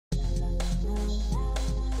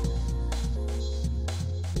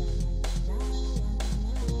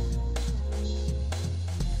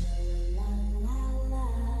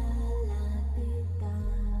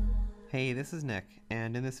Hey, this is Nick,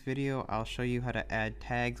 and in this video I'll show you how to add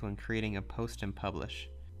tags when creating a post and publish.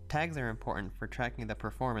 Tags are important for tracking the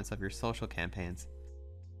performance of your social campaigns.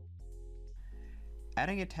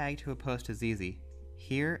 Adding a tag to a post is easy.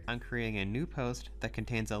 Here I'm creating a new post that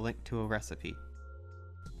contains a link to a recipe.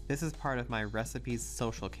 This is part of my Recipes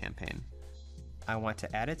social campaign. I want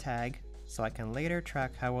to add a tag so I can later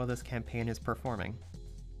track how well this campaign is performing.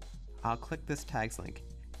 I'll click this tags link,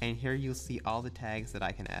 and here you'll see all the tags that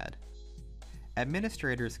I can add.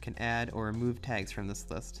 Administrators can add or remove tags from this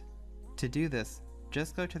list. To do this,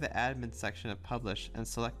 just go to the admin section of Publish and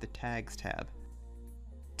select the Tags tab.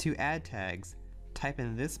 To add tags, type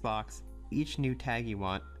in this box each new tag you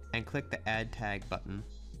want and click the Add Tag button.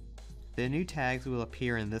 The new tags will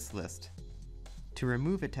appear in this list. To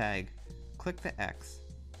remove a tag, click the X,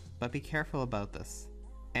 but be careful about this.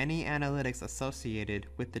 Any analytics associated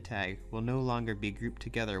with the tag will no longer be grouped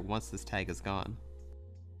together once this tag is gone.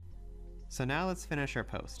 So now let's finish our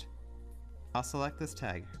post. I'll select this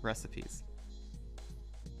tag, Recipes,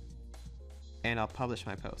 and I'll publish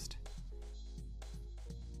my post.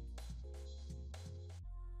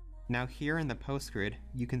 Now here in the post grid,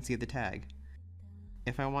 you can see the tag.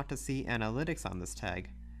 If I want to see analytics on this tag,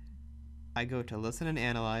 I go to Listen and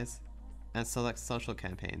Analyze and select Social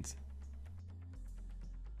Campaigns.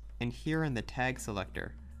 And here in the tag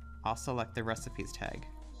selector, I'll select the Recipes tag.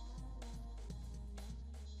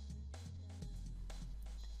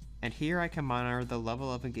 And here I can monitor the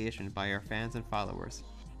level of engagement by our fans and followers.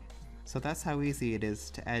 So that's how easy it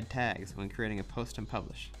is to add tags when creating a post and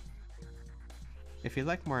publish. If you'd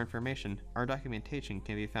like more information, our documentation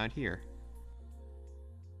can be found here.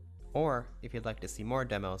 Or, if you'd like to see more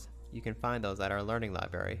demos, you can find those at our Learning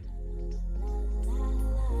Library.